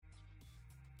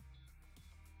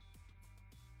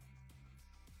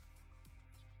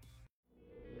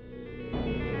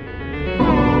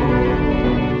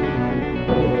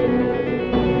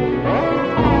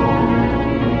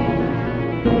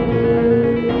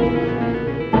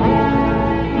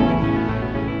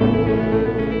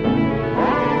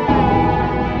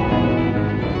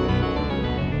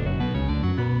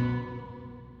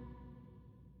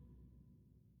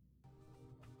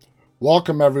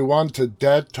Welcome, everyone, to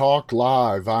Dead Talk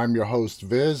Live. I'm your host,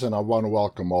 Viz, and I want to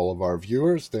welcome all of our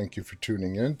viewers. Thank you for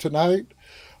tuning in tonight.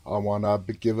 I want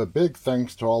to give a big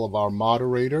thanks to all of our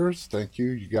moderators. Thank you.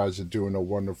 You guys are doing a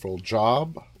wonderful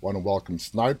job. I want to welcome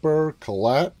Sniper,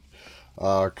 Colette,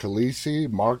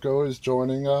 Khaleesi, Marco is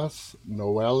joining us.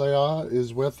 Noelia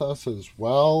is with us as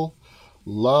well.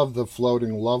 Love the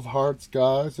floating love hearts,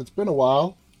 guys. It's been a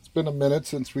while. It's been a minute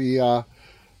since we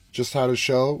just had a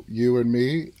show, you and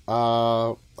me.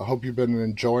 I hope you've been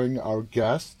enjoying our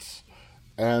guests.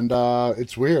 And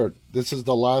it's weird. This is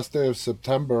the last day of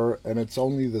September, and it's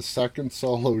only the second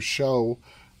solo show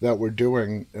that we're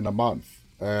doing in a month.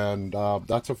 And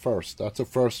that's a first. That's a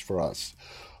first for us.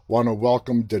 Want to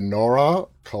welcome Denora,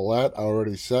 Colette. I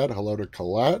already said hello to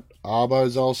Colette. Abba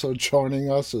is also joining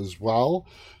us as well.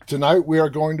 Tonight we are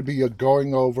going to be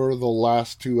going over the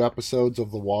last two episodes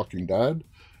of The Walking Dead.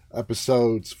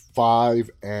 Episodes 5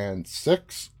 and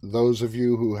 6. Those of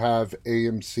you who have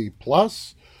AMC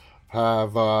Plus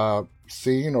have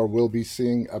seen or will be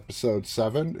seeing episode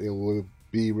 7. It will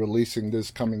be releasing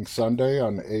this coming Sunday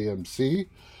on AMC.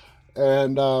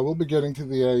 And we'll be getting to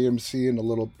the AMC in a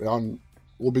little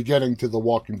we'll be getting to The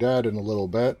Walking Dead in a little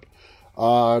bit.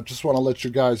 Just want to let you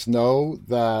guys know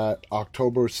that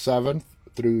October 7th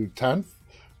through 10th,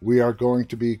 we are going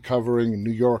to be covering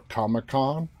New York Comic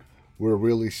Con. We're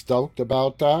really stoked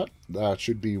about that. That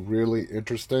should be really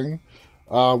interesting.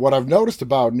 What I've noticed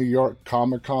about New York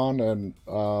Comic Con, and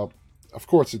of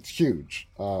course it's huge,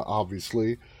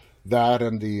 obviously, that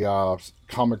and the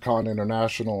Comic Con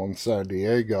International in San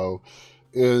Diego,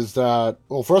 is that,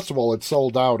 well, first of all, it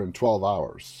sold out in 12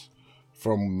 hours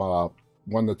from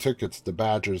when the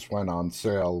badges went on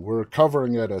sale. We're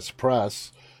covering it as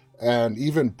press, and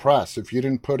even press, if you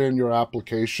didn't put in your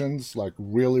applications like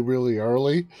really, really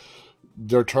early,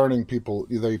 they turn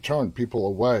people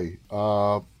away.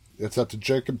 It's at the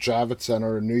Jacob Javits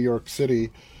Center in New York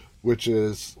City, which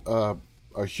is a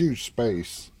huge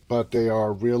space, but they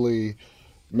are really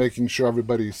making sure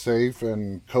everybody's safe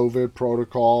and COVID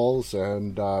protocols.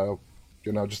 And,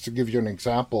 just to give you an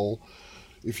example,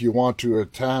 if you want to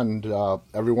attend,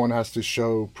 everyone has to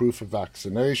show proof of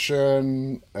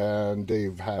vaccination, and they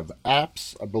have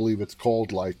apps. I believe it's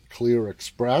called like Clear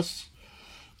Express,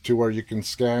 to where you can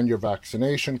scan your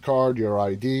vaccination card, your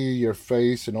ID, your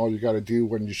face, and all you got to do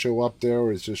when you show up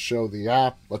there is just show the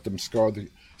app, let them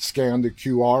scan the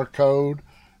QR code,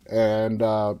 and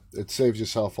it saves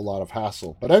yourself a lot of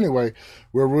hassle. But anyway,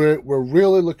 we're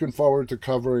really looking forward to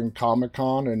covering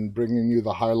Comic-Con and bringing you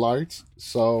the highlights.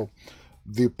 So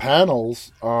the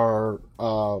panels are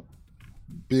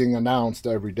being announced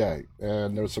every day,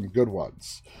 and there's some good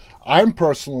ones. I'm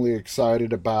personally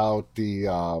excited about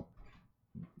the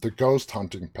ghost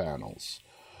hunting panels.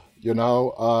 There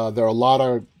are a lot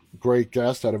of great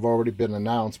guests that have already been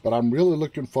announced, but I'm really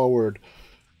looking forward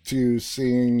to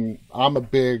seeing. I'm a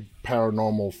big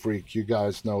paranormal freak. You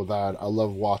guys know that. I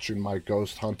love watching my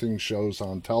ghost hunting shows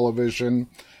on television,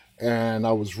 and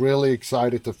I was really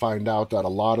excited to find out that a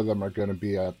lot of them are going to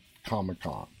be at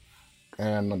Comic-Con.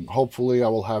 And hopefully I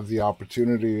will have the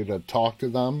opportunity to talk to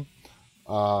them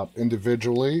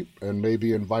individually and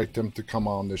maybe invite them to come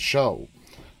on the show.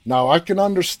 Now, I can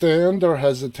understand their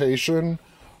hesitation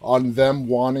on them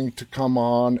wanting to come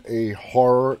on a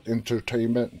horror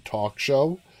entertainment talk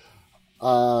show,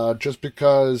 just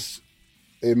because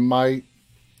it might,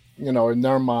 in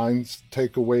their minds,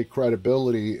 take away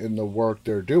credibility in the work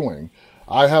they're doing.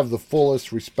 I have the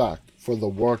fullest respect for the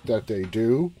work that they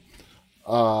do,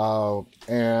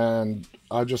 and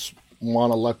I just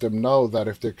want to let them know that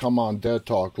if they come on Dead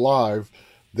Talk Live,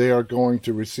 they are going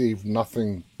to receive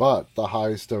nothing but the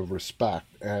highest of respect.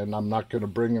 And I'm not going to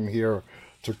bring them here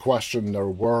to question their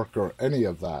work or any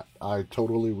of that. I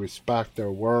totally respect their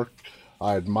work.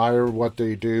 I admire what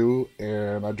they do,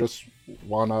 and I just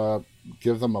want to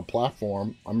give them a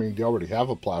platform. I mean, they already have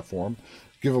a platform.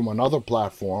 Give them another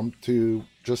platform to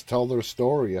just tell their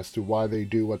story as to why they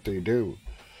do what they do.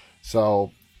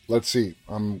 So let's see.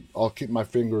 I'll keep my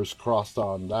fingers crossed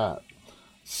on that.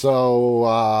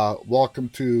 So, welcome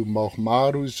to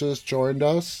Mohmad, who's just joined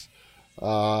us.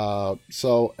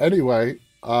 So anyway,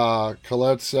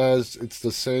 Colette says, it's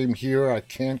the same here. I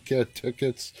can't get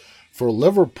tickets for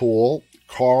Liverpool.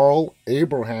 Carl,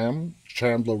 Abraham,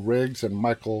 Chandler Riggs, and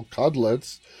Michael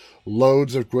Cudlitz,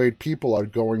 loads of great people are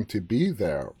going to be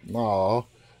there. Aw,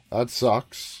 that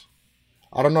sucks.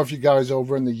 I don't know if you guys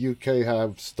over in the UK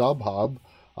have StubHub.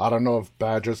 I don't know if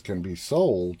badges can be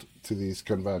sold to these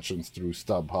conventions through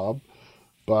StubHub,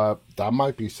 but that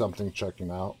might be something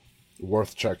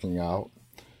worth checking out.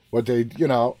 What they,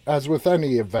 as with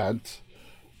any event,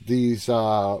 these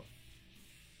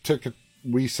ticket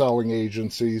reselling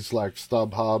agencies like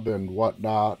StubHub and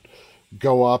whatnot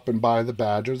go up and buy the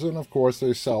badges, and of course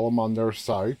they sell them on their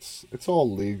sites. It's all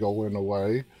legal in a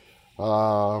way,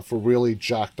 for really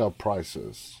jacked up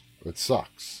prices. It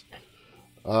sucks.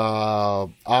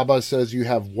 Abba says you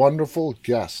have wonderful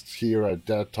guests here at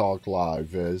Dead Talk Live.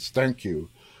 Thank you,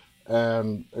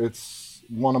 and it's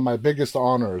one of my biggest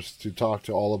honors to talk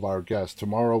to all of our guests.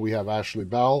 Tomorrow we have Ashley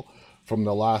Bell from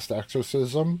The Last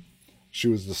Exorcism. She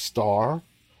was the star.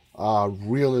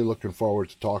 Really looking forward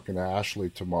to talking to Ashley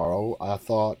tomorrow. I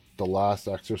thought The Last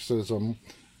Exorcism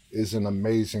is an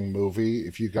amazing movie.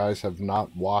 If you guys have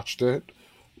not watched it,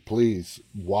 please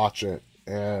watch it.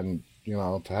 And,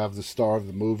 to have the star of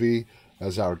the movie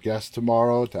as our guest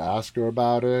tomorrow, to ask her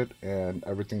about it and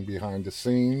everything behind the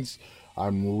scenes,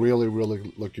 I'm really,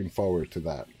 really looking forward to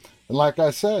that. And like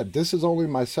I said, this is only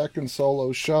my second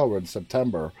solo show in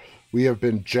September. We have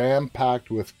been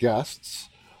jam-packed with guests.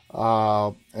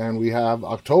 And we have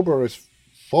October is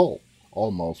full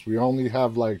almost. We only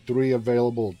have like 3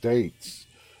 available dates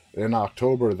in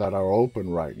October that are open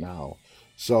right now.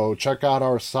 So check out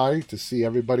our site to see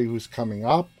everybody who's coming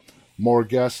up. More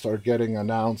guests are getting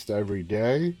announced every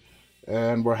day,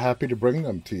 and we're happy to bring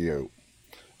them to you.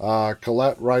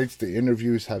 Colette writes, the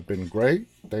interviews have been great.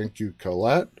 Thank you,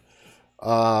 Colette.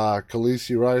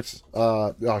 Khaleesi writes,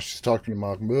 she's talking to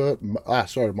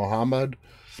Mohammed.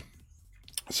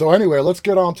 So anyway, let's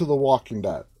get on to The Walking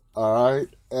Dead, all right?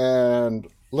 And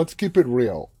let's keep it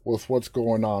real with what's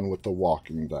going on with The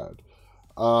Walking Dead.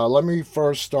 Let me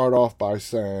first start off by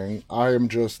saying I am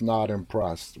just not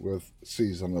impressed with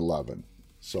season 11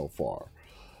 so far.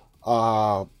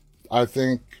 I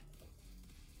think,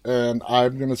 and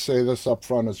I'm going to say this up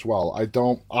front as well,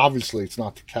 obviously it's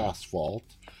not the cast's fault.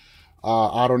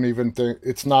 I don't even think,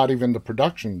 it's not even the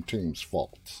production team's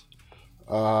fault.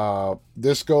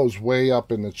 This goes way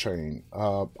up in the chain.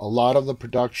 A lot of the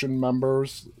production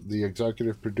members, the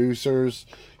executive producers,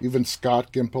 even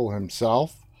Scott Gimple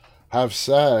himself, have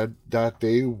said that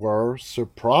they were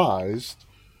surprised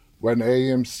when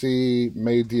AMC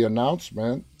made the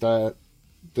announcement that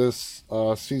this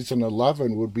season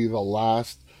 11 would be the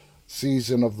last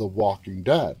season of The Walking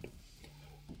Dead.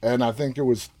 And I think it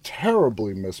was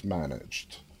terribly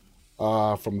mismanaged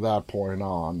from that point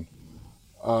on.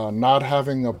 Not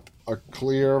having a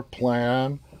clear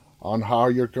plan on how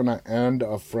you're going to end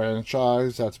a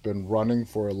franchise that's been running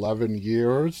for 11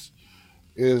 years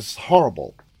is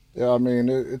horrible. I mean,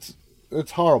 it's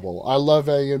horrible. I love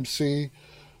AMC.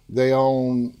 They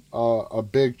own a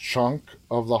big chunk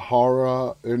of the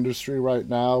horror industry right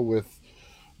now.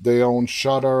 They own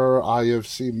Shudder,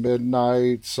 IFC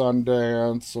Midnight,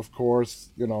 Sundance, of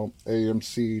course,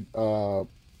 AMC,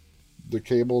 the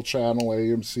cable channel,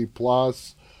 AMC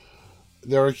Plus.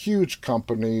 They're a huge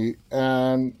company,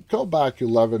 and go back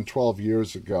 11, 12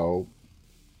 years ago,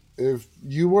 if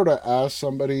you were to ask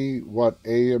somebody what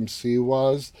AMC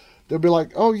was, they'd be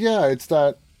like, oh yeah, it's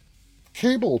that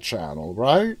cable channel,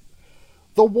 right?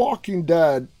 The Walking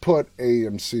Dead put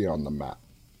AMC on the map.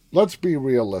 Let's be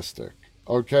realistic,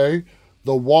 okay?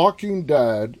 The Walking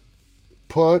Dead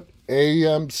put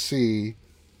AMC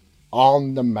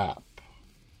on the map.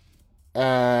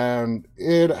 And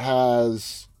it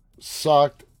has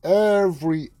sucked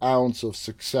every ounce of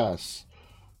success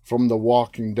from The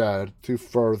Walking Dead to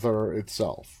further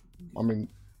itself. I mean,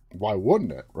 why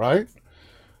wouldn't it, right?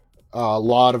 A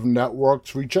lot of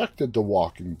networks rejected The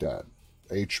Walking Dead.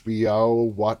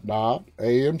 HBO, whatnot.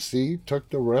 AMC took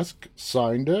the risk,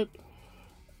 signed it,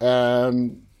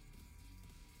 and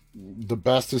the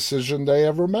best decision they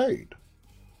ever made.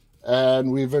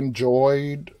 And we've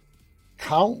enjoyed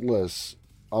countless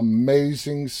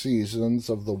amazing seasons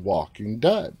of The Walking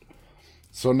Dead.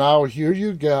 So now here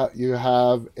you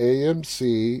have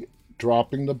AMC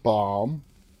dropping the bomb,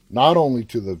 not only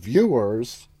to the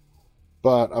viewers,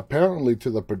 but apparently to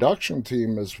the production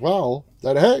team as well,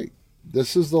 that, hey,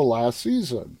 this is the last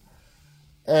season.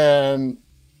 And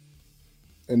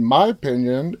in my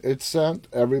opinion, it sent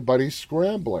everybody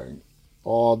scrambling.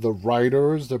 All the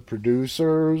writers, the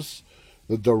producers,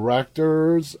 the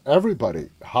directors, everybody.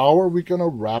 How are we going to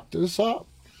wrap this up?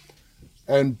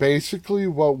 And basically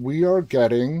what we are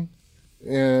getting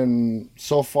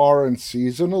so far in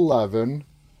season 11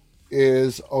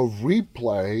 is a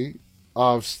replay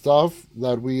of stuff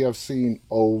that we have seen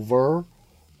over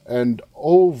and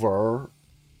over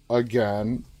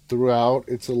again throughout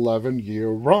its 11-year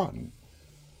run.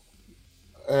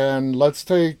 And let's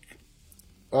take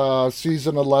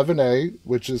season 11A,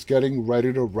 which is getting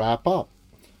ready to wrap up.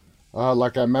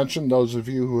 Like I mentioned, those of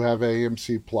you who have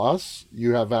AMC Plus,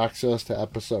 you have access to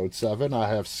episode 7. I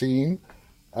have seen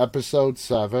episode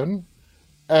 7,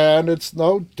 And it's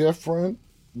no different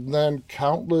than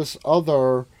countless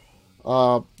other,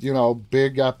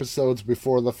 big episodes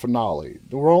before the finale.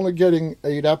 We're only getting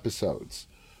 8 episodes.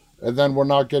 And then we're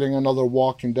not getting another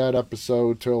Walking Dead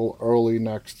episode till early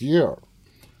next year.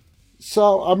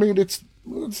 So, I mean, it's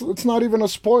not even a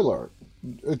spoiler.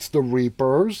 It's the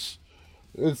Reapers.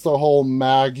 It's the whole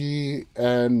Maggie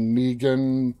and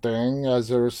Negan thing as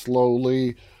they're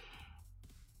slowly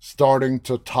starting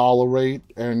to tolerate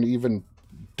and even,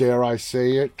 dare I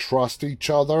say it, trust each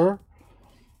other.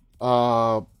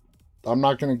 Uh, I'm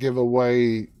not going to give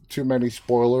away too many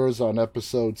spoilers on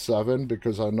episode 7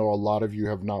 because I know a lot of you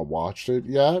have not watched it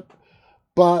yet.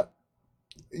 But,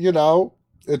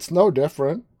 it's no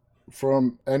different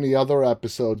from any other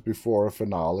episodes before a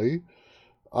finale.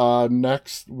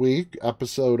 Next week,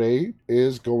 episode 8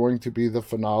 is going to be the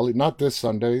finale. Not this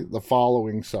Sunday, the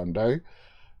following Sunday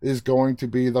is going to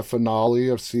be the finale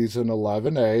of season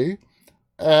 11A.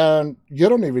 And you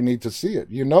don't even need to see it.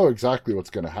 You know exactly what's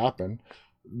going to happen.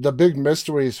 The big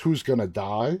mystery is who's going to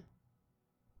die.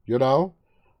 You know?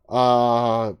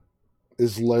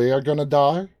 Is Leia going to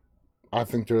die? I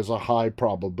think there's a high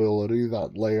probability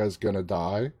that Leia's going to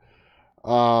die.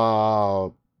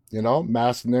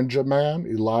 Masked Ninja Man,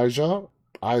 Elijah,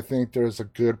 I think there's a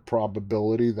good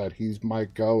probability that he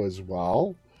might go as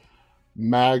well.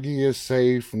 Maggie is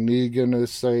safe. Negan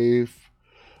is safe.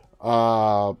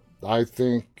 I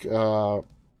think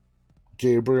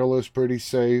Gabriel is pretty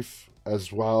safe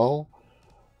as well.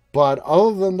 But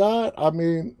other than that, I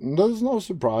mean, there's no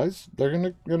surprise. They're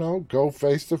going to, go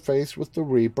face to face with the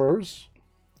Reapers.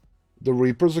 The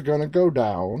Reapers are going to go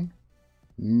down.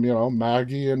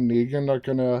 Maggie and Negan are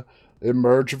going to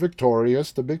emerge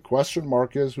victorious. The big question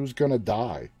mark is who's going to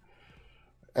die.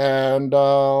 And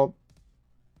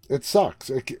it sucks.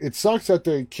 It sucks that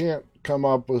they can't come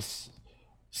up with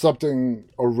something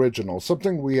original,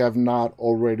 something we have not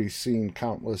already seen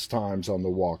countless times on The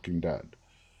Walking Dead.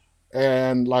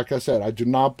 And like I said, I do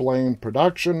not blame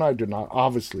production. I do not,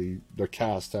 obviously, the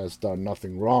cast has done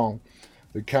nothing wrong.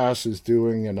 The cast is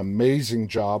doing an amazing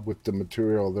job with the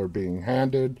material they're being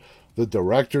handed. The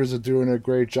directors are doing a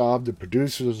great job. The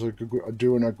producers are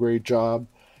doing a great job.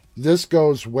 This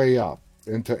goes way up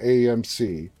into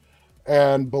AMC.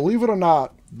 And believe it or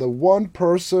not, the one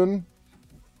person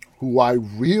who I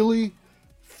really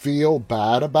feel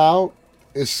bad about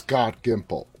is Scott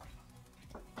Gimple.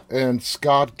 And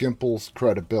Scott Gimple's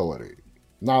credibility.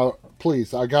 Now,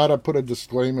 please, I gotta put a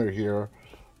disclaimer here.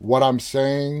 What I'm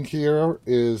saying here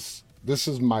is, this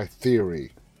is my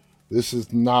theory. This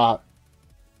is not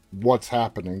what's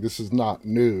happening. This is not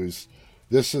news.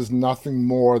 This is nothing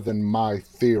more than my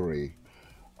theory.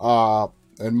 And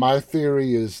my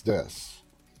theory is this.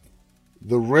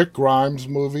 The Rick Grimes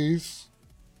movies,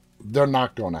 they're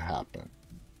not going to happen.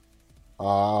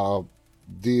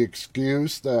 The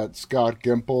excuse that Scott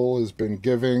Gimple has been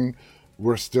giving,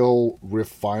 we're still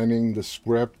refining the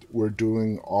script, we're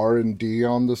doing R&D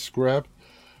on the script,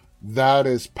 that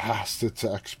is past its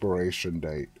expiration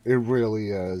date. It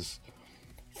really is.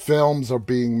 Films are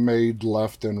being made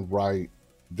left and right.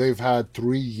 They've had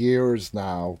 3 years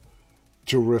now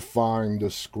to refine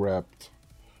the script.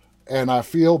 And I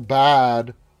feel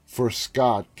bad for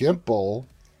Scott Gimple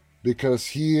because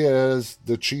he is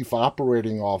the chief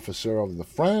operating officer of the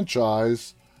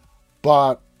franchise,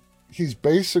 but he's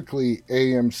basically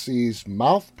AMC's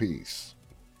mouthpiece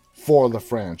for the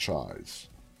franchise.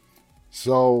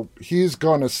 So he's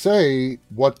going to say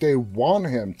what they want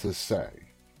him to say.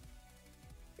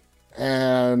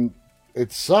 And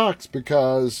it sucks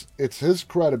because it's his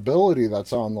credibility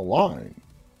that's on the line.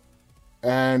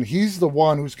 And he's the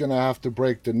one who's going to have to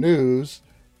break the news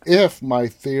if my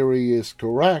theory is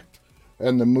correct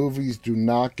and the movies do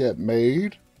not get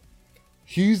made.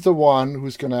 He's the one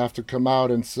who's going to have to come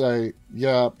out and say,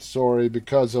 yeah, sorry,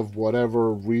 because of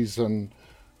whatever reason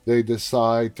they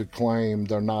decide to claim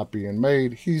they're not being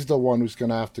made. He's the one who's going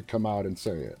to have to come out and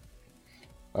say it.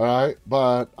 All right?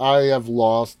 But I have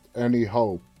lost any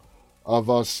hope of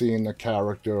us seeing the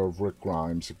character of Rick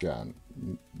Grimes again.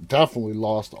 Definitely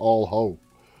lost all hope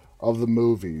of the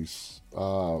movies.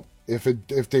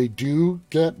 If they do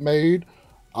get made,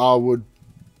 I would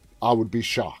be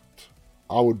shocked.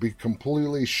 I would be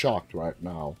completely shocked right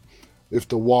now if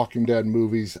the Walking Dead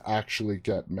movies actually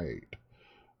get made.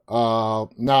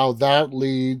 Now that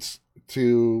leads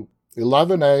to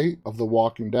 11A of The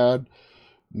Walking Dead.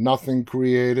 Nothing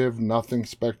creative, nothing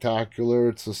spectacular.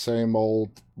 It's the same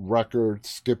old record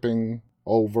skipping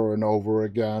over and over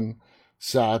again.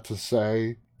 Sad to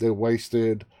say, they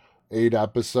wasted 8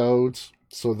 episodes.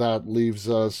 So that leaves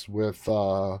us with,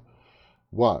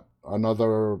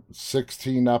 another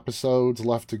 16 episodes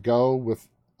left to go with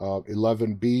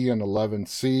 11B and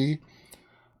 11C.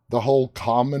 The whole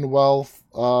Commonwealth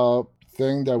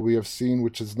thing that we have seen,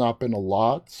 which has not been a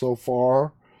lot so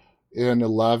far in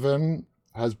 11,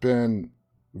 has been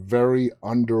very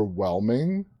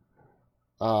underwhelming.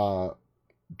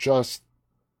 Just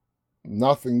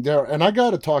nothing there. And I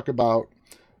got to talk about,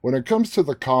 when it comes to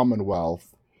the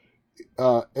Commonwealth,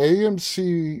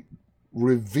 AMC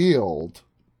revealed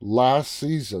last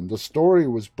season, the story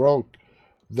was broke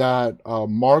that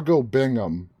Margot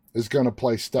Bingham is going to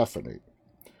play Stephanie.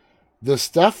 The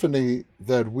Stephanie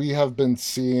that we have been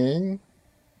seeing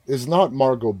is not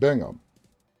Margot Bingham.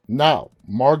 Now,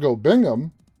 Margot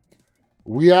Bingham,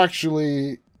 we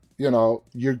actually,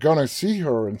 you're going to see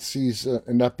her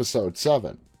in episode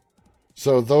 7.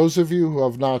 So those of you who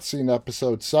have not seen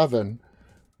episode 7,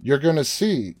 you're going to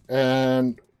see.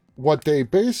 And what they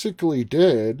basically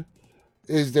did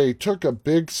is they took a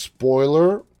big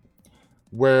spoiler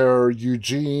where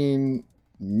Eugene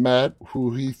met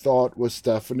who he thought was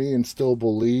Stephanie and still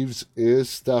believes is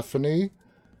Stephanie.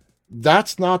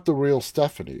 That's not the real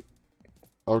Stephanie.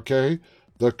 Okay?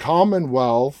 The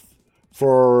Commonwealth,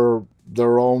 for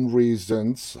their own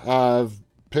reasons, have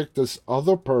picked this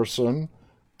other person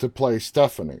to play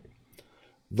Stephanie.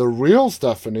 The real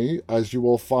Stephanie, as you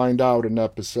will find out in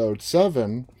episode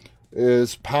 7,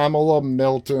 is Pamela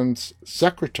Milton's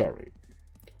secretary.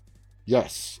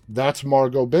 Yes, that's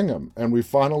Margot Bingham. And we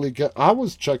finally I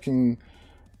was checking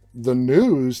the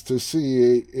news to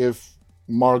see if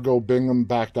Margot Bingham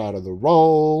backed out of the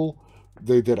role.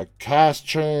 They did a cast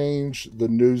change. The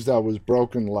news that was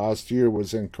broken last year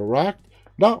was incorrect.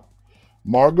 No,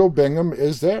 Margot Bingham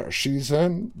is there. She's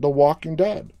in The Walking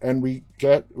Dead. And we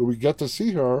get to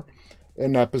see her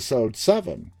in episode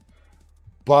 7.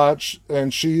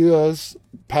 And she is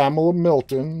Pamela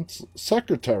Milton's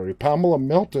secretary. Pamela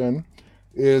Milton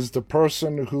is the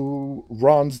person who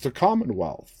runs the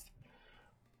Commonwealth.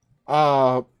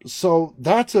 So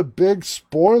that's a big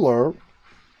spoiler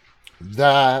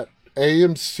that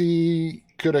AMC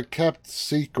could have kept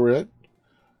secret,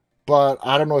 but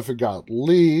I don't know if it got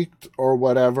leaked or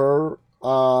whatever,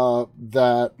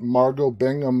 that Margot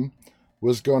Bingham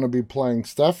was going to be playing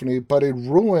Stephanie, but it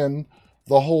ruined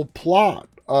the whole plot.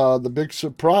 The big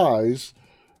surprise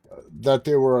that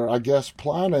they were, I guess,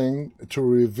 planning to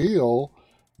reveal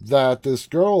that this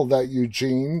girl that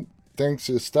Eugene thinks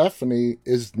is Stephanie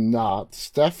is not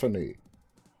Stephanie.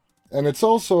 And it's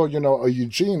also, a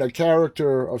Eugene, a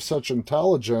character of such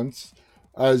intelligence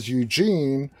as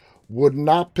Eugene, would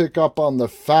not pick up on the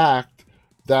fact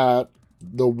that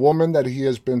the woman that he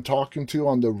has been talking to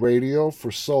on the radio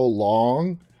for so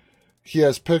long, he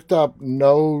has picked up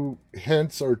no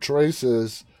hints or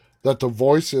traces that the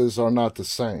voices are not the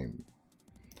same.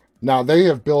 Now, they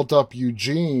have built up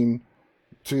Eugene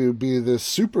to be this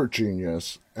super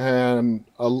genius, and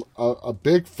a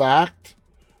big fact,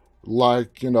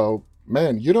 like,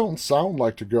 man, you don't sound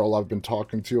like the girl I've been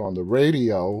talking to on the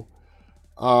radio.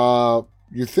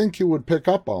 You think you would pick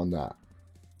up on that.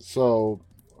 So,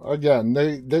 again,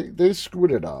 they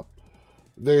screwed it up.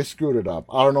 They screwed it up.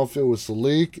 I don't know if it was a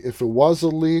leak. If it was a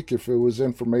leak, if it was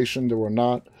information they were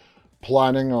not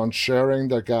planning on sharing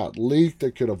that got leaked,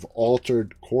 they could have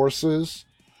altered courses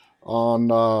on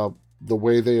the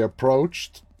way they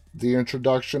approached the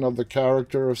introduction of the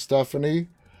character of Stephanie.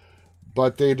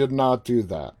 But they did not do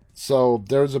that. So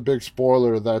there's a big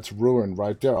spoiler that's ruined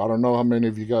right there. I don't know how many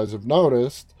of you guys have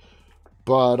noticed,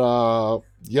 but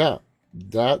yeah,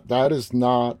 that is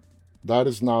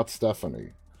not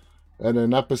Stephanie. And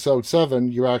in episode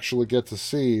 7, you actually get to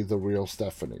see the real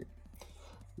Stephanie.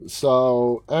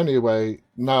 So anyway,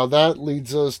 now that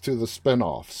leads us to the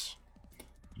spin-offs.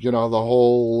 The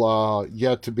whole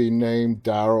yet to be named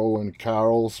Daryl and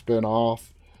Carol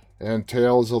spin-off and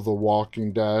Tales of the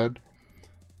Walking Dead.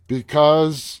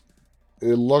 Because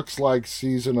it looks like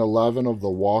season 11 of The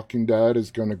Walking Dead is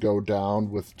going to go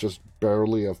down with just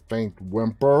barely a faint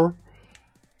whimper,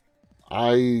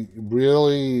 I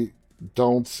really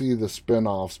don't see the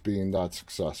spin-offs being that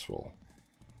successful.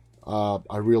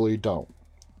 I really don't.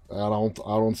 I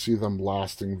don't see them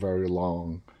lasting very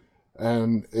long.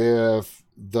 And if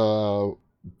the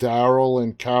Daryl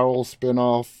and Carol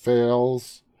spin-off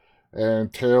fails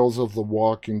and Tales of the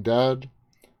Walking Dead,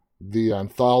 the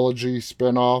anthology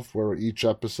spin-off where each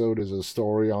episode is a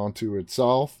story unto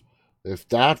itself, if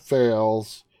that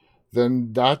fails,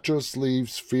 then that just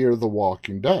leaves Fear the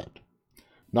Walking Dead.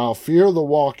 Now, Fear the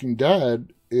Walking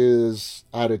Dead is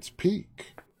at its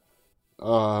peak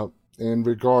in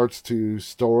regards to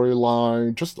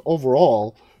storyline, just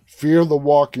overall. Fear the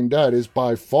Walking Dead is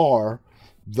by far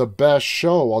the best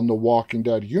show on the Walking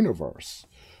Dead universe.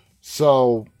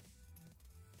 So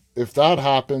if that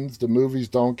happens, the movies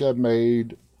don't get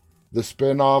made, the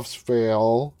spin-offs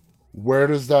fail, where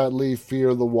does that leave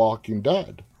Fear the Walking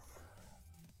Dead?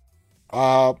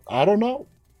 I don't know.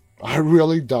 I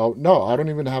really don't know. I don't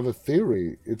even have a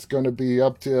theory. It's going to be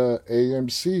up to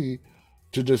AMC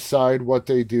to decide what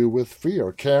they do with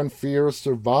Fear. Can Fear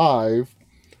survive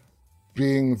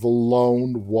being the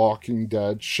lone Walking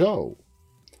Dead show?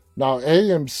 Now,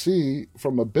 AMC,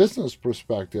 from a business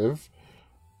perspective,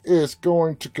 is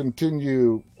going to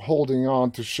continue holding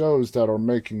on to shows that are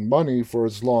making money for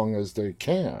as long as they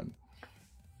can.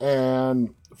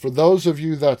 And for those of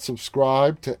you that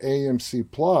subscribe to AMC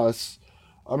Plus,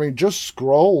 I mean, just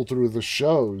scroll through the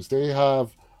shows. They are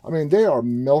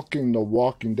milking The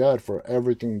Walking Dead for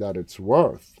everything that it's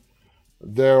worth.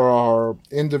 There are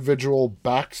individual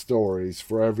backstories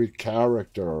for every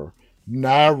character,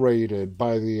 narrated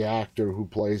by the actor who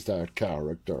plays that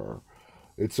character.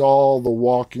 It's all The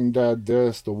Walking Dead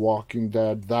this, The Walking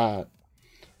Dead that.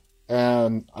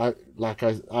 And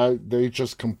they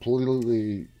just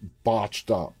completely botched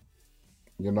up.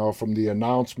 From the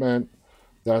announcement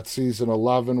that season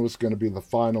 11 was going to be the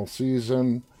final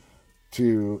season,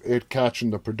 to it catching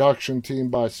the production team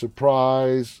by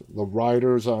surprise. The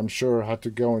writers, I'm sure, had to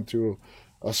go into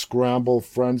a scramble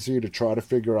frenzy to try to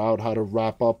figure out how to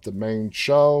wrap up the main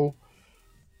show.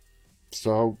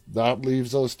 So that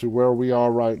leaves us to where we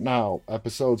are right now.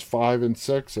 Episodes 5 and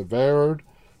 6 have aired.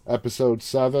 Episode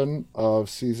 7 of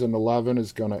season 11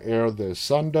 is going to air this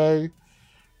Sunday.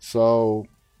 So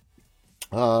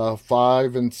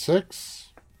 5 and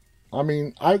 6. I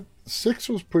mean, 6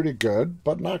 was pretty good,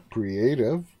 but not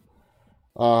creative.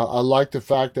 I like the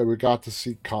fact that we got to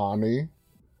see Connie.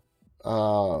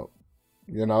 Uh,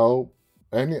 you know,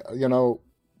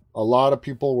 a lot of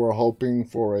people were hoping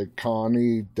for a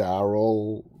Connie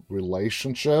Daryl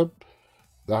relationship.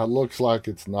 That looks like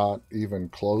it's not even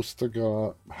close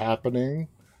to happening.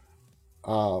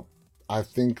 Uh, I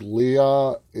think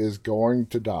Leah is going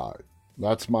to die.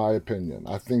 That's my opinion.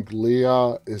 I think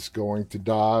Leah is going to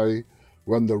die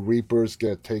when the Reapers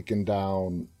get taken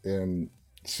down in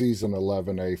season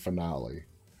 11A finale.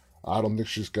 I don't think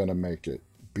she's going to make it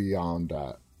beyond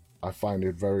that. I find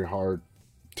it very hard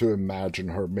to imagine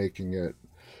her making it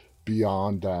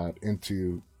beyond that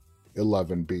into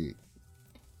 11B.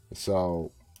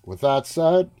 So, with that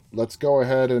said, let's go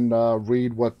ahead and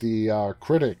read what the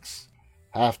critics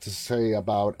have to say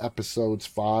about episodes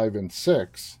 5 and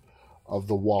 6 of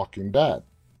The Walking Dead.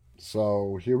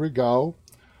 So, here we go.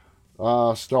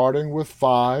 Starting with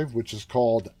 5, which is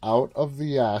called Out of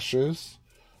the Ashes.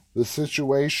 The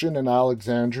situation in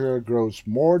Alexandria grows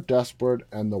more desperate,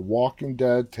 and The Walking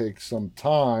Dead takes some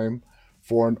time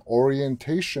for an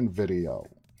orientation video.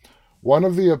 One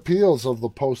of the appeals of the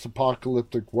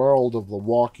post-apocalyptic world of The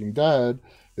Walking Dead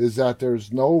is that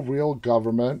there's no real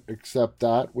government except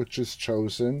that which is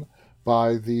chosen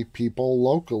by the people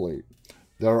locally.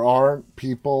 There aren't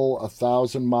people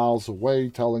 1,000 miles away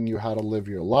telling you how to live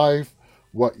your life,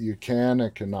 what you can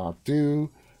and cannot do.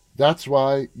 That's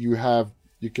why you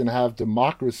can have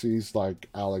democracies like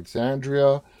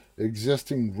Alexandria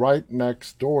existing right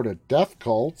next door to death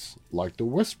cults like the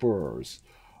Whisperers,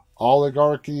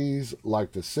 oligarchies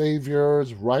like the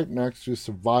Saviors right next to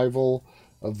survival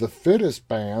of the fittest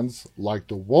bands like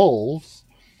the Wolves,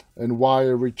 and why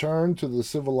a return to the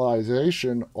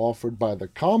civilization offered by the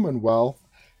Commonwealth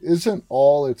isn't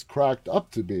all it's cracked up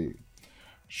to be.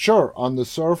 Sure, on the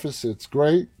surface it's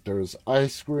great. There's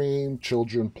ice cream,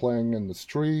 children playing in the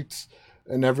streets,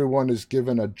 and everyone is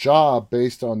given a job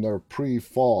based on their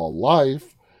pre-fall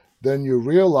life. Then you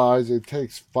realize it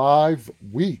takes 5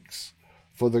 weeks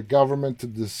for the government to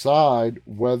decide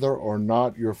whether or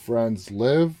not your friends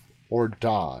live or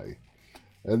die.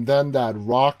 And then that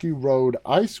rocky road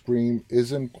ice cream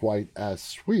isn't quite as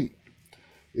sweet.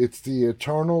 It's the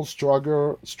eternal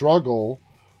struggle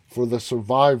for the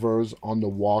survivors on The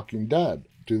Walking Dead.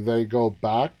 Do they go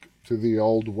back to the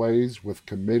old ways with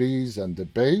committees and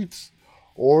debates,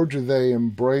 or do they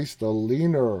embrace the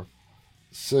leaner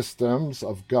systems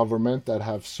of government that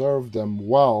have served them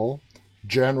well,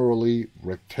 generally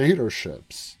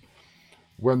dictatorships?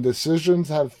 When decisions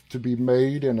have to be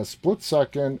made in a split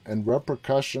second and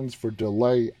repercussions for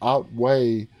delay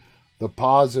outweigh the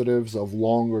positives of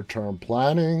longer term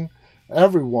planning,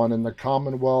 everyone in the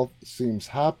Commonwealth seems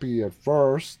happy at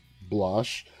first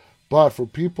blush, but for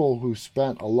people who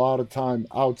spent a lot of time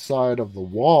outside of the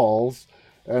walls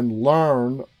and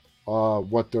learn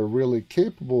what they're really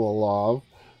capable of,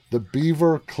 the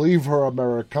Beaver Cleaver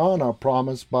Americana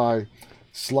promised by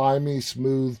slimy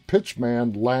smooth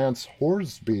pitchman Lance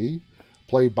Horsby,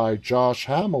 played by Josh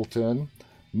Hamilton,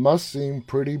 must seem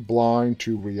pretty blind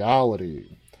to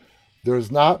reality.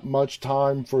 There's not much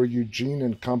time for Eugene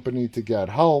and company to get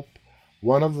help.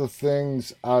 One of the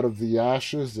things Out of the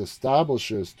Ashes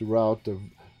establishes throughout the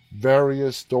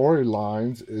various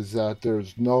storylines is that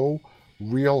there's no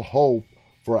real hope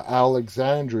for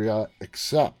Alexandria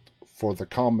except for the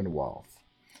Commonwealth.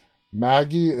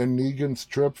 Maggie and Negan's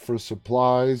trip for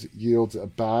supplies yields a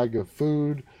bag of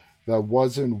food that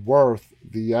wasn't worth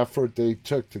the effort they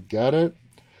took to get it.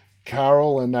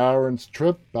 Carol and Aaron's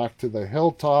trip back to the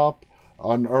hilltop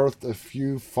unearthed a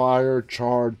few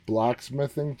fire-charred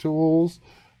blacksmithing tools,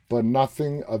 but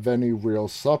nothing of any real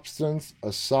substance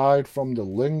aside from the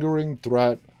lingering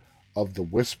threat of the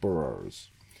Whisperers.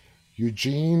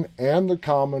 Eugene and the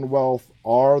Commonwealth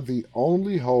are the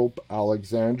only hope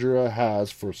Alexandria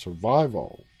has for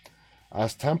survival,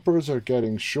 as tempers are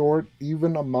getting short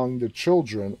even among the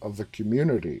children of the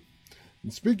community.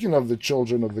 And speaking of the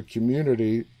children of the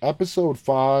community, episode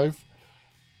 5,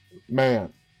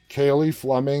 man, Cailey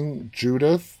Fleming,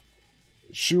 Judith,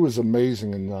 she was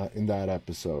amazing in that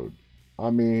episode. I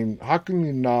mean, how can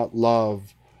you not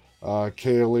love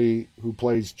Cailey, who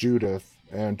plays Judith,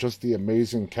 and just the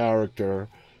amazing character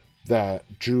that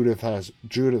Judith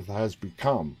has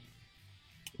become?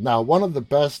 Now, one of the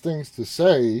best things to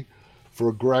say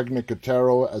for Greg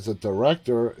Nicotero as a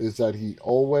director is that he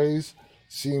always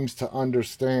seems to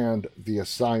understand the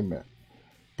assignment.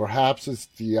 Perhaps it's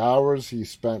the hours he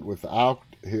spent with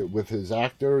his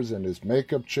actors in his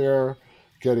makeup chair,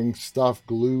 getting stuff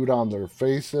glued on their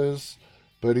faces,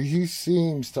 but he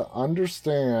seems to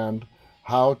understand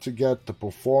how to get the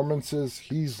performances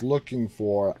he's looking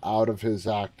for out of his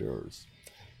actors.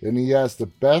 And he has the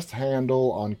best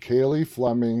handle on Cailey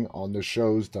Fleming on the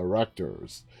show's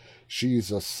directors.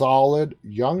 She's a solid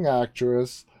young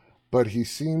actress, but he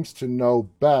seems to know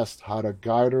best how to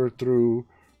guide her through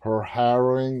her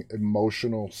harrowing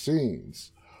emotional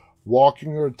scenes,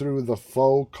 walking her through the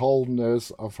faux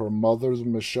coldness of her mother's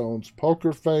Michonne's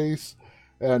poker face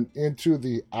and into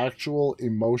the actual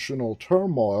emotional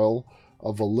turmoil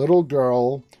of a little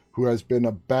girl who has been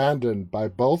abandoned by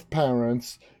both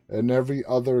parents and every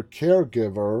other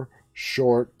caregiver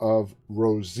short of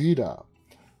Rosita.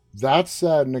 That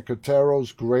said,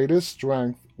 Nicotero's greatest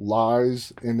strength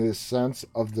lies in his sense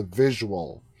of the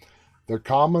visual. The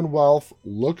Commonwealth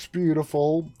looks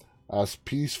beautiful, as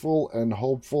peaceful and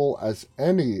hopeful as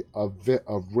any of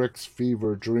Rick's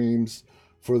fever dreams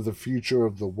for the future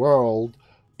of the world,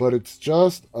 but it's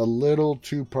just a little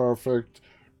too perfect,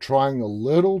 trying a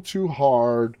little too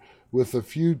hard, with a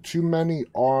few too many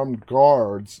armed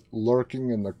guards lurking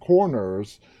in the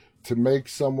corners to make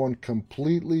someone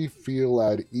completely feel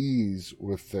at ease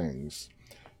with things.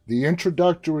 The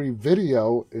introductory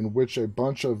video, in which a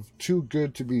bunch of too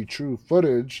good to be true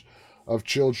footage of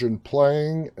children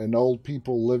playing and old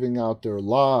people living out their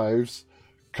lives,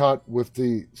 cut with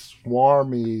the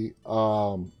swarmy,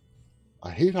 I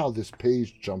hate how this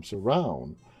page jumps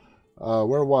around.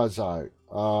 Where was I?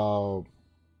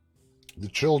 The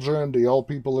children, the old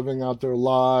people living out their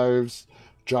lives.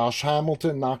 Josh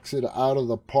Hamilton knocks it out of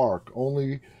the park,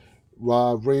 only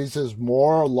raises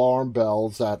more alarm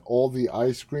bells that all the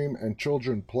ice cream and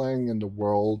children playing in the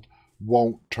world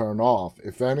won't turn off.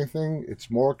 If anything,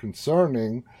 it's more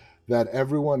concerning that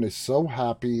everyone is so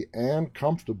happy and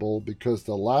comfortable, because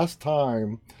the last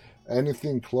time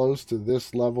anything close to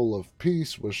this level of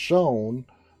peace was shown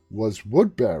was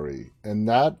Woodbury, and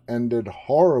that ended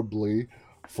horribly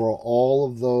for all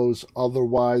of those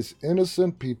otherwise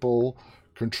innocent people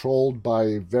controlled by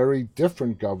a very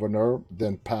different governor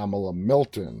than Pamela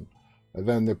Milton. And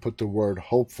then they put the word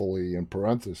hopefully in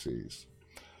parentheses.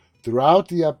 Throughout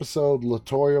the episode,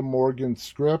 Latoya Morgan's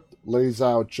script lays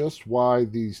out just why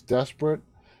these desperate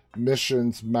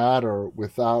missions matter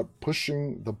without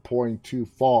pushing the point too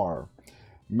far.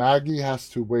 Maggie has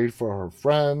to wait for her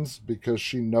friends because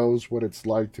she knows what it's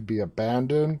like to be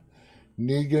abandoned.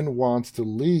 Negan wants to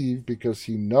leave because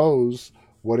he knows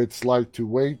what it's like to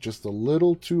wait just a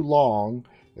little too long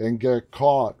and get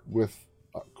caught with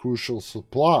crucial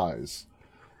supplies.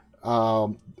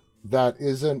 That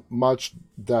isn't much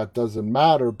that doesn't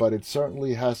matter, but it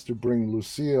certainly has to bring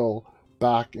Lucille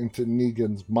back into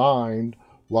Negan's mind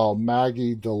while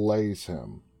Maggie delays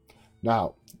him.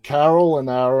 Now, Carol and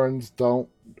Aaron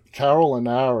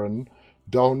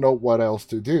don't know what else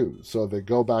to do, so they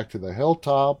go back to the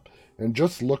hilltop and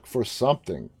just look for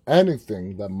something,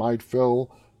 anything that might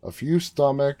fill a few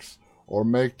stomachs or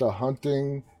make the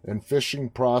hunting and fishing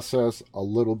process a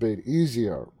little bit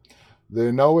easier.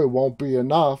 They know it won't be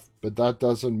enough, but that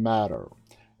doesn't matter.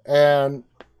 And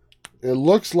it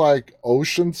looks like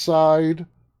Oceanside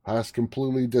has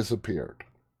completely disappeared.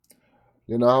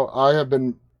 I have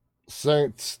been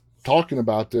saying, talking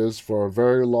about this for a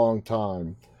very long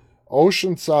time.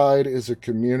 Oceanside is a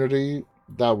community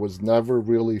that was never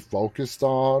really focused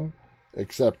on,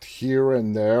 except here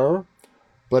and there.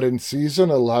 But in season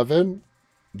 11,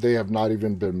 they have not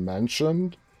even been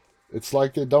mentioned. It's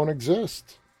like they don't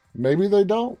exist. Maybe they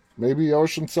don't. Maybe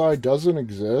Oceanside doesn't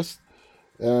exist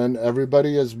and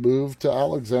everybody has moved to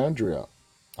Alexandria.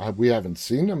 We haven't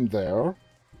seen them there,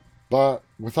 but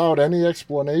without any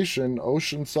explanation,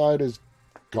 Oceanside is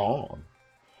gone.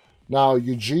 Now,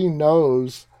 Eugene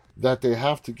knows that they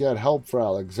have to get help for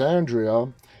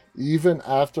Alexandria, even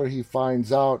after he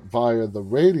finds out via the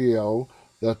radio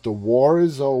that the war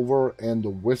is over and the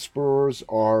Whisperers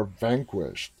are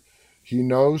vanquished. He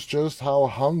knows just how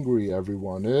hungry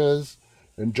everyone is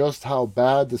and just how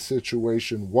bad the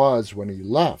situation was when he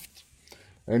left.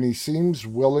 And he seems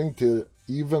willing to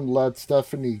even let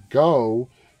Stephanie go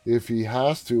if he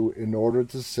has to in order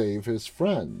to save his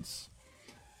friends.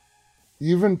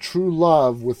 Even true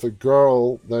love with a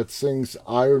girl that sings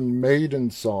Iron Maiden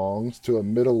songs to a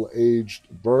middle aged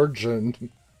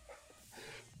virgin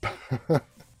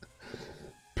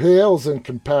pales in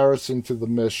comparison to the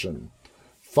mission.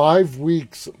 5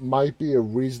 weeks might be a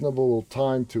reasonable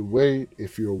time to wait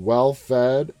if you're well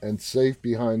fed and safe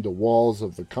behind the walls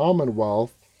of the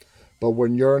Commonwealth, but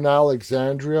when you're in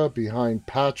Alexandria behind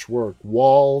patchwork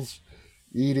walls,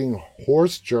 eating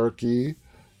horse jerky,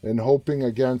 and hoping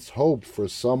against hope for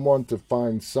someone to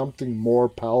find something more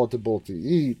palatable to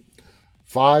eat,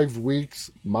 5 weeks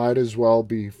might as well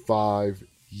be 5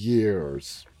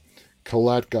 years.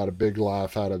 Colette got a big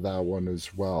laugh out of that one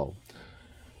as well.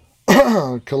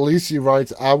 Khaleesi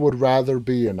writes, I would rather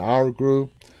be in our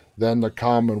group than the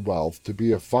Commonwealth, to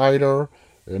be a fighter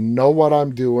and know what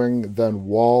I'm doing, then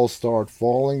walls start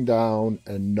falling down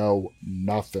and know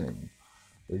nothing.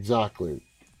 Exactly.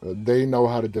 They know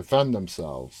how to defend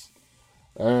themselves.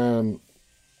 And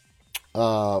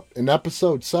in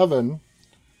episode 7,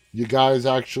 you guys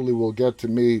actually will get to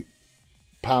meet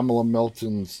Pamela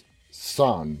Milton's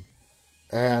son.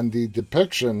 And the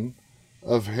depiction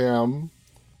of him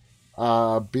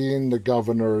being the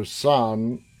governor's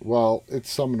son, well,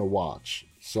 it's something to watch.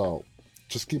 So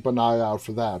just keep an eye out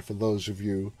for that for those of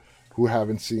you who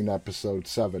haven't seen episode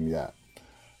 7 yet.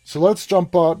 So let's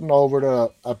jump on over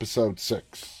to episode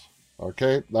 6.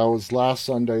 Okay, that was last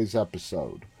Sunday's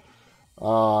episode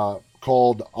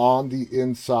called On the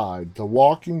Inside. The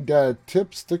Walking Dead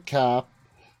tips the cap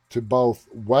to both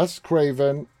Wes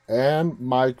Craven and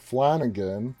Mike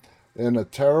Flanagan in a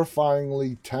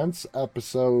terrifyingly tense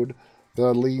episode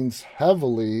that leans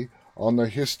heavily on the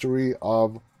history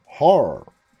of horror.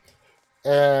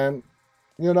 And,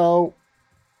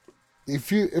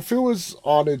 if it was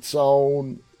on its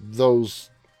own, those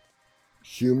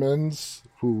humans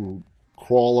who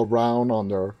crawl around on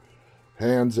their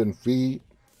hands and feet,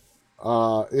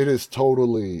 it is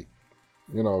totally,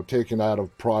 taken out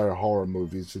of prior horror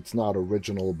movies. It's not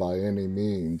original by any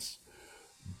means.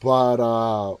 But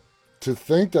to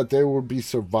think that they would be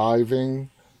surviving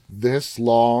this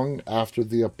long after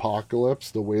the apocalypse,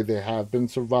 the way they have been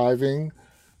surviving,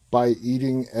 by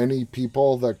eating any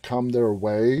people that come their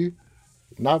way,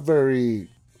 not very,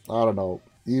 I don't know,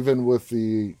 even with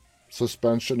the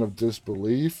suspension of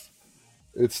disbelief,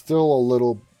 it's still a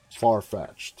little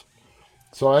far-fetched.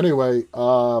 So anyway,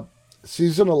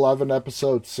 season 11,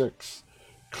 episode 6.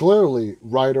 Clearly,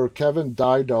 writer Kevin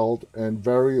Diedault and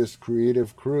various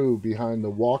creative crew behind The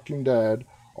Walking Dead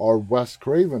are Wes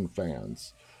Craven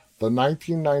fans. The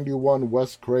 1991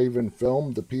 Wes Craven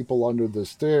film, The People Under the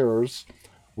Stairs,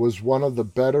 was one of the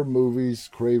better movies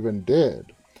Craven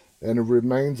did, and it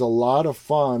remains a lot of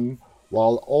fun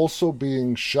while also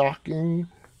being shocking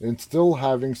and still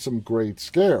having some great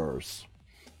scares.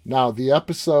 Now, the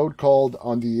episode called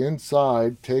On the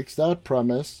Inside takes that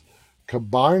premise,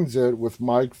 combines it with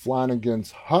Mike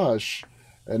Flanagan's Hush,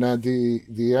 and then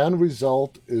the end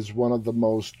result is one of the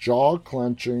most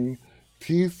jaw-clenching,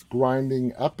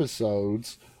 teeth-grinding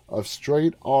episodes of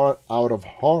straight out of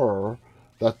horror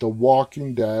that The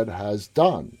Walking Dead has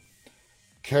done.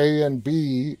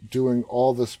 K&B doing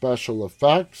all the special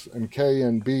effects, and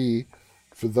K&B,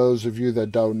 for those of you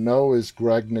that don't know, is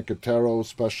Greg Nicotero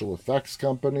Special Effects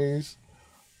Company,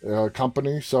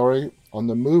 on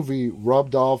the movie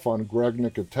rubbed off on Greg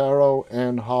Nicotero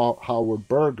and Howard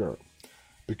Berger,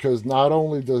 because not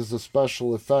only does the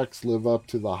special effects live up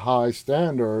to the high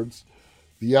standards,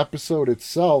 the episode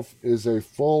itself is a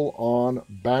full-on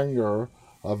banger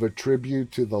of a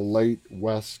tribute to the late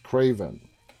Wes Craven.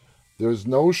 There's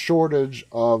no shortage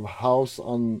of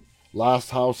Last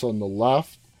House on the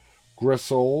Left,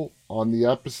 Gristle on the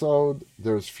episode.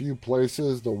 There's few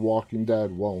places The Walking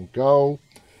Dead won't go,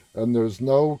 and there's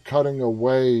no cutting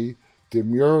away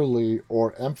demurely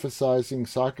or emphasizing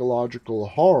psychological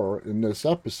horror in this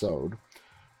episode.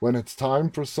 When it's time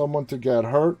for someone to get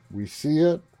hurt, we see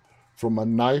it, from a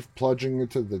knife plunging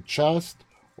into the chest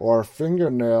or a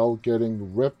fingernail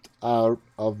getting ripped out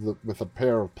with a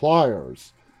pair of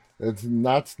pliers. And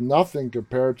that's nothing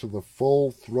compared to the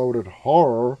full-throated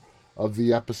horror of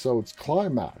the episode's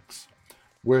climax,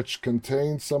 which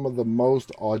contains some of the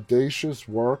most audacious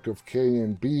work of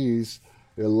K&B's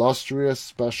illustrious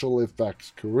special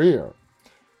effects career.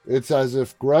 It's as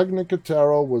if Greg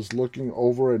Nicotero was looking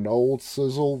over an old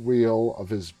sizzle reel of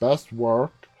his best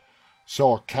work,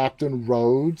 saw Captain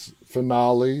Rhodes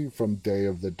finale from Day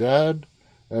of the Dead,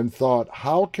 and thought,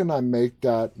 how can I make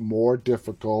that more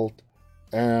difficult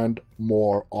and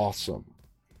more awesome?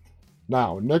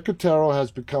 Now, Nicotero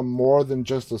has become more than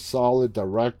just a solid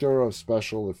director of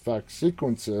special effects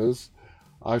sequences.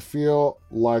 I feel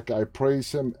like I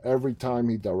praise him every time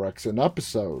he directs an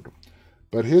episode,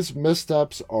 but his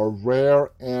missteps are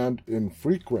rare and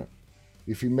infrequent.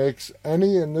 If he makes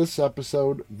any in this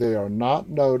episode, they are not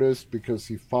noticed because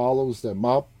he follows them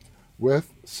up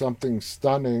with something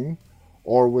stunning,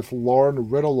 or with Lauren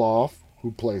Ridloff,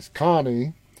 who plays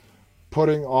Connie,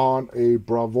 putting on a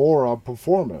bravura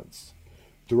performance.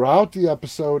 Throughout the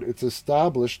episode, it's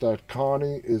established that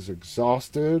Connie is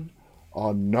exhausted,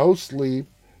 on no sleep,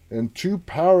 and too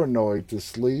paranoid to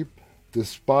sleep,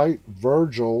 despite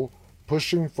Virgil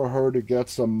pushing for her to get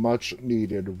some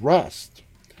much-needed rest.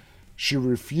 She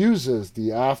refuses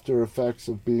the after effects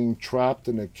of being trapped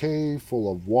in a cave full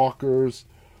of walkers,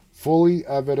 fully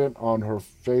evident on her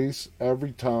face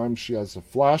every time she has a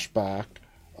flashback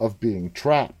of being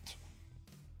trapped.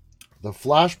 The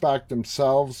flashbacks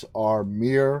themselves are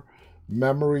mere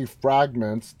memory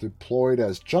fragments deployed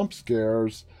as jump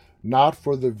scares, not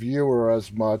for the viewer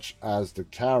as much as the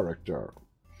character.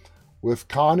 With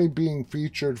Connie being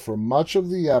featured for much of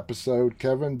the episode,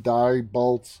 Kevin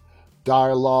Diebolt's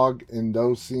dialogue in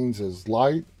those scenes is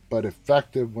light but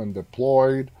effective when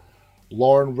deployed.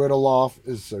 Lauren Ridloff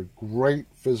is a great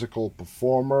physical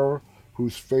performer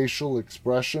whose facial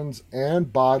expressions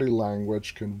and body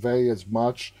language convey as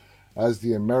much as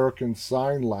the American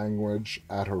Sign Language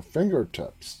at her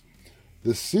fingertips.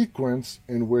 The sequence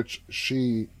in which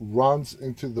she runs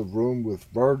into the room with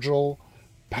Virgil,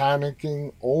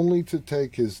 panicking only to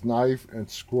take his knife and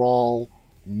scrawl,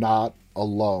 "Not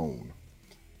alone,"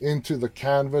 into the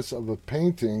canvas of a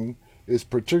painting is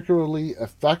particularly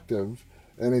effective,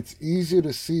 and it's easy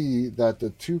to see that the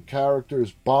two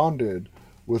characters bonded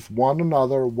with one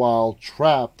another while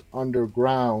trapped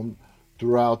underground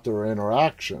throughout their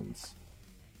interactions.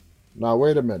 Now,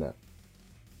 wait a minute.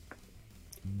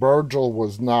 Virgil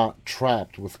was not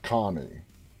trapped with Connie.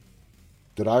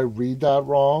 Did I read that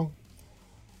wrong?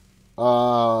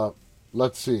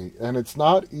 Let's see. And it's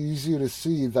not easy to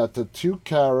see that the two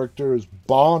characters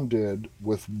bonded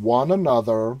with one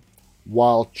another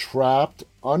while trapped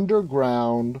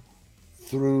underground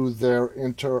through their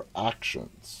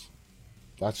interactions.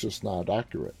 That's just not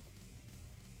accurate.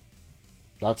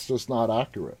 That's just not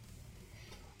accurate.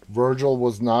 Virgil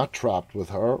was not trapped with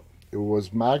her. It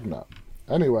was Magna.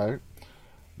 Anyway,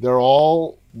 they're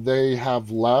all they have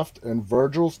left, and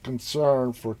Virgil's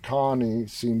concern for Connie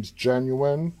seems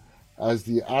genuine as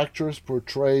the actress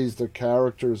portrays the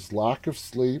character's lack of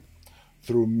sleep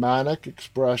through manic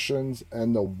expressions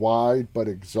and the wide but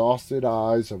exhausted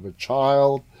eyes of a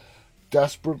child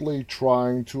desperately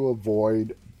trying to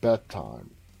avoid bedtime.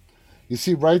 You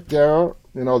see right there,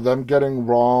 them getting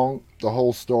wrong the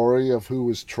whole story of who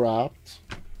was trapped.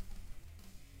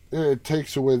 It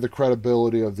takes away the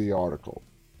credibility of the article.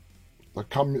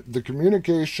 The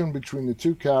communication between the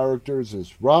two characters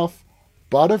is rough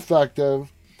but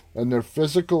effective, and their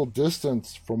physical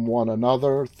distance from one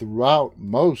another throughout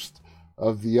most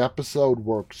of the episode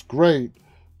works great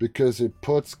because it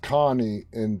puts Connie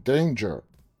in danger.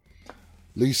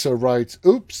 Lisa writes,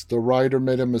 "Oops, the writer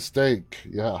made a mistake."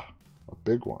 Yeah, a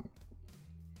big one.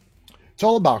 It's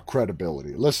all about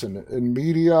credibility. Listen, in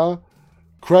media,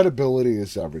 credibility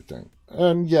is everything.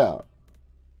 And yeah,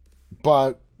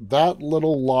 but that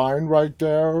little line right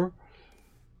there,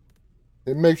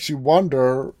 it makes you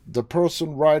wonder, the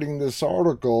person writing this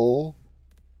article,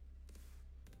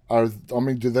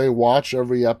 do they watch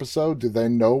every episode? Do they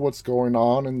know what's going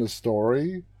on in the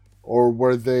story? Or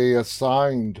were they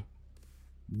assigned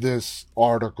this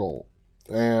article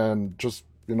and just,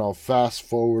 fast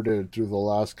forwarded through the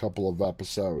last couple of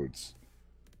episodes?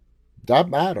 That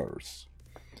matters.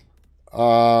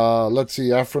 Let's see.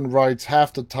 Efren writes,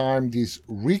 half the time these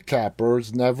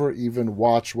recappers never even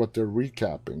watch what they're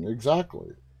recapping.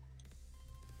 Exactly.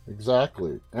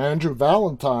 Exactly. Andrew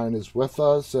Valentine is with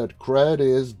us at Cred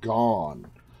is Gone.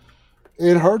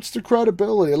 It hurts the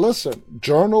credibility. Listen,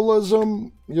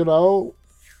 journalism,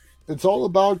 it's all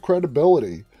about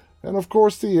credibility. And of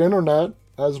course, the internet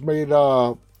has made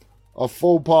a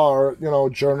faux pas,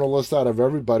 journalist out of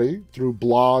everybody through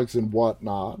blogs and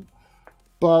whatnot.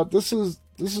 But this is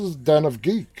Den of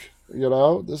Geek.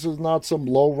 This is not some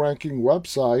low-ranking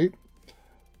website.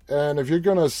 And if you're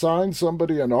going to assign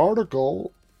somebody an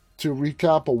article to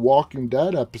recap a Walking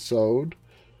Dead episode,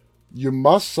 you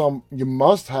must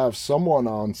have someone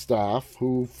on staff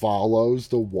who follows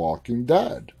The Walking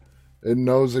Dead and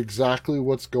knows exactly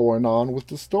what's going on with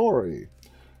the story.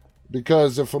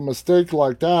 Because if a mistake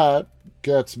like that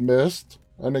gets missed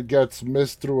and it gets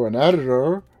missed through an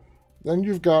editor, then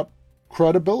you've got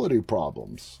credibility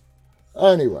problems.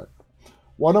 Anyway,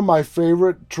 one of my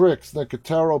favorite tricks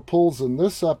Nicotero pulls in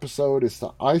this episode is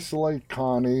to isolate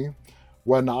Connie.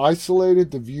 When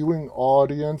isolated, the viewing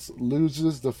audience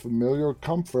loses the familiar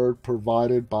comfort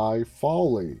provided by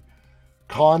Foley.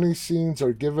 Connie scenes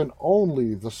are given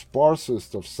only the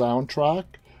sparsest of soundtrack.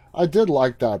 I did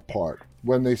like that part,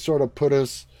 when they sort of put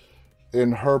us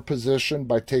in her position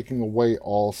by taking away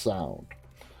all sound,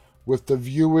 with the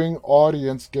viewing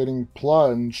audience getting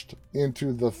plunged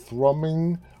into the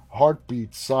thrumming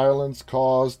heartbeat silence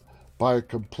caused by a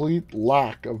complete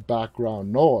lack of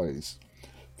background noise.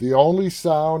 The only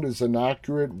sound is an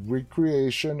accurate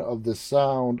recreation of the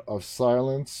sound of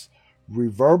silence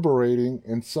reverberating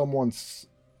in someone's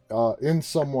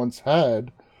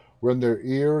head when their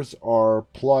ears are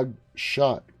plugged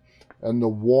shut, and the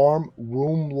warm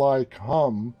womb-like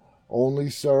hum only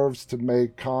serves to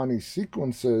make Connie's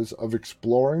sequences of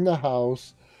exploring the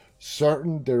house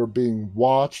certain they're being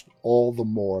watched all the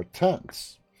more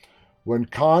tense. When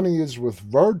Connie is with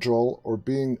Virgil or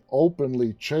being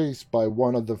openly chased by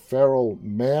one of the feral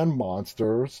man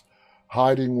monsters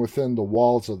hiding within the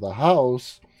walls of the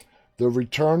house, the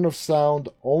return of sound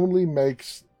only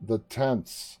makes the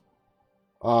tense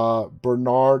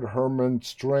Bernard Herrmann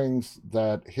strings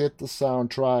that hit the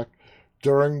soundtrack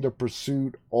during the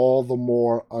pursuit all the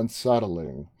more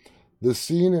unsettling. The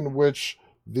scene in which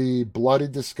the bloody,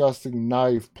 disgusting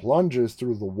knife plunges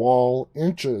through the wall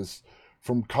inches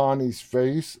from Connie's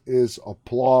face is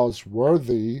applause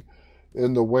worthy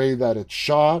in the way that it's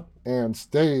shot and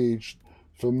staged.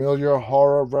 Familiar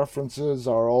horror references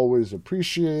are always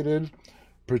appreciated,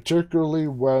 particularly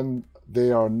when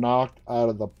they are knocked out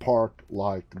of the park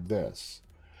like this.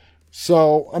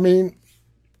 So, I mean,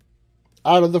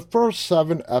 out of the first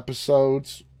 7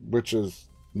 episodes, which is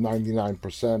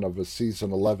 99% of a season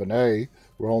 11A,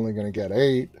 we're only going to get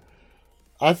 8.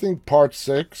 I think part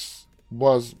 6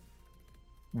 was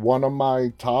one of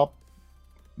my top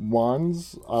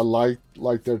ones. I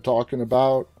like they're talking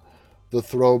about the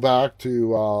throwback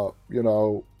to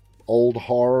old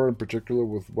horror, in particular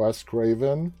with Wes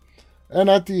Craven. And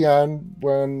at the end,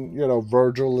 when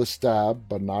Virgil is stabbed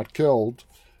but not killed,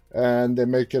 and they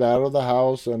make it out of the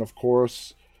house, and of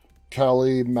course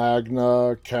Kelly,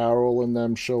 Magna, Carol, and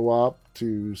them show up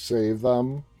to save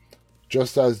them.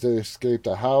 Just as they escape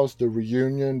the house, the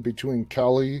reunion between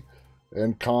Kelly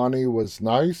and Connie was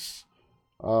nice.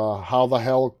 How the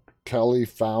hell Kelly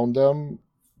found them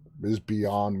is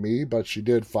beyond me, but she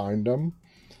did find them.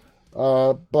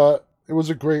 But it was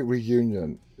a great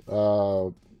reunion.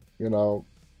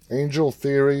 Angel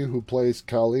Theory, who plays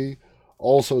Kelly,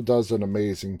 also does an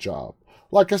amazing job.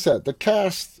 Like I said, the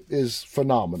cast is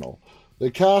phenomenal.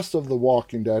 The cast of The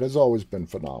Walking Dead has always been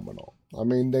phenomenal. I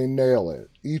mean, they nail it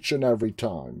each and every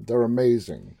time. They're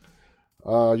amazing.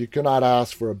 You cannot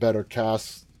ask for a better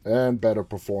cast and better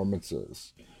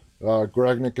performances.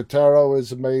 Greg Nicotero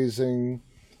is amazing.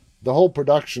 The whole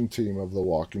production team of The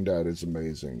Walking Dead is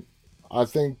amazing. I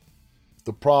think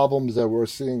the problems that we're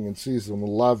seeing in season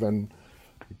 11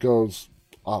 goes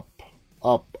up,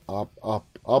 up, up,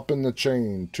 up, up in the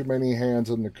chain. Too many hands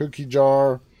in the cookie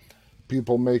jar,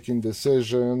 people making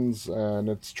decisions, and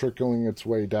it's trickling its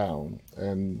way down.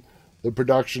 And the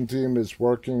production team is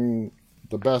working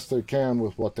the best they can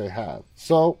with what they have.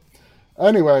 So,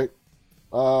 anyway,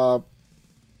 I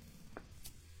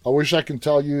wish I could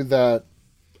tell you that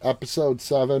episode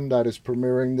 7 that is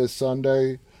premiering this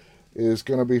Sunday is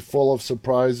going to be full of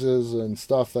surprises and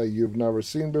stuff that you've never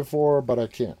seen before, but I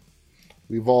can't.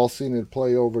 We've all seen it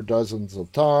play over dozens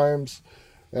of times,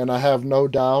 and I have no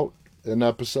doubt in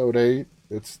episode 8,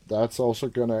 that's also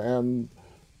going to end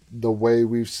the way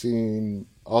we've seen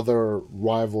other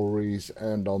rivalries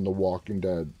end on The Walking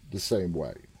Dead the same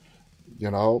way. You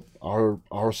know,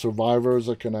 our survivors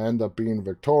are going to end up being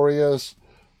victorious.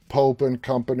 Pope and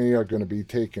company are going to be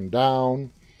taken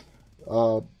down.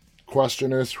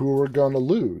 Question is who we're going to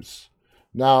lose.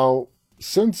 Now,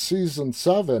 since season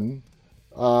 7,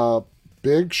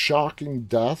 big shocking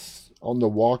deaths on The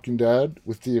Walking Dead,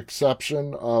 with the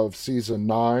exception of season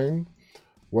 9,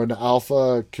 when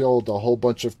Alpha killed a whole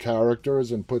bunch of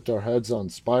characters and put their heads on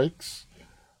spikes.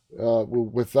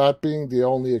 With that being the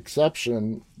only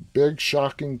exception, big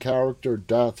shocking character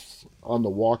deaths on The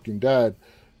Walking Dead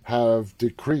have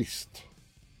decreased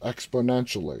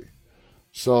exponentially.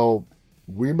 So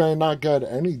we may not get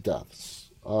any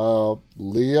deaths.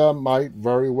 Leah might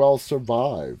very well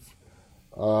survive.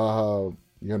 You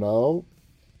know,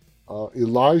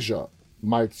 Elijah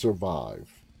might survive.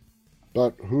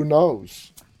 But who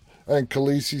knows? And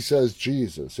Khaleesi says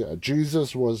Jesus. Yeah,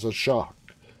 Jesus was a shock.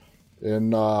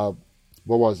 In, what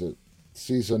was it?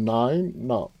 Season 9?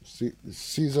 No,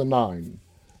 season 9.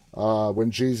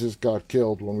 When Jesus got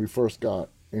killed, when we first got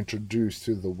introduced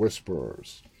to the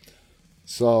Whisperers.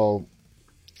 So,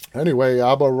 anyway,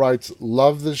 Abba writes,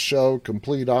 love this show,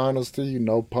 complete honesty,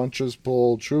 no punches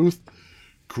pulled, truth.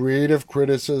 Creative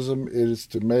criticism is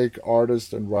to make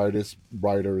artists and writers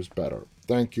better.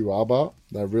 Thank you, Abba.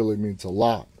 That really means a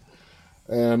lot.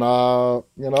 And,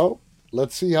 you know,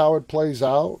 let's see how it plays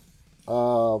out.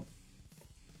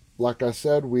 Like I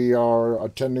said, we are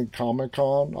attending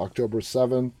Comic-Con October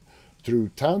 7th through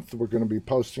 10th. We're going to be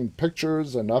posting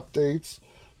pictures and updates.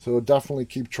 So definitely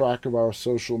keep track of our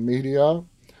social media.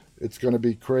 It's going to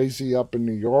be crazy up in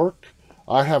New York.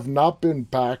 I have not been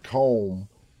back home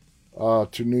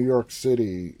to New York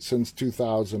City since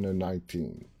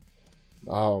 2019.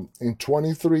 In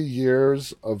 23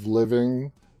 years of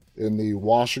living in the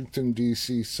Washington,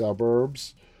 D.C.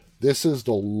 suburbs, this is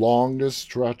the longest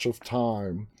stretch of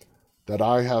time that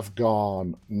I have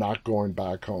gone not going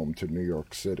back home to New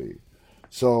York City.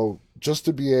 So just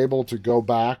to be able to go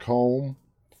back home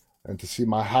and to see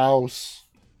my house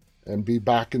and be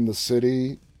back in the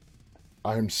city,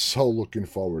 I'm so looking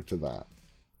forward to that.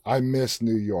 I miss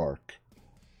New York.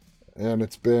 And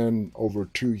it's been over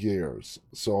 2 years.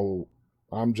 So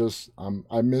I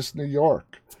miss New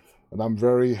York. And I'm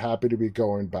very happy to be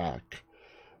going back.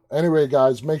 Anyway,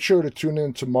 guys, make sure to tune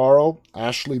in tomorrow.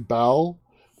 Ashley Bell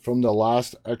from The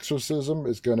Last Exorcism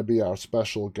is going to be our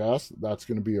special guest. That's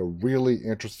going to be a really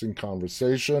interesting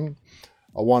conversation.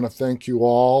 I want to thank you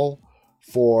all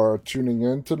for tuning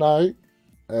in tonight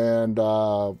and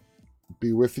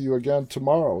be with you again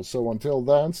tomorrow. So until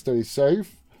then, stay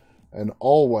safe and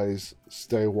always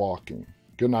stay walking.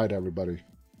 Good night, everybody.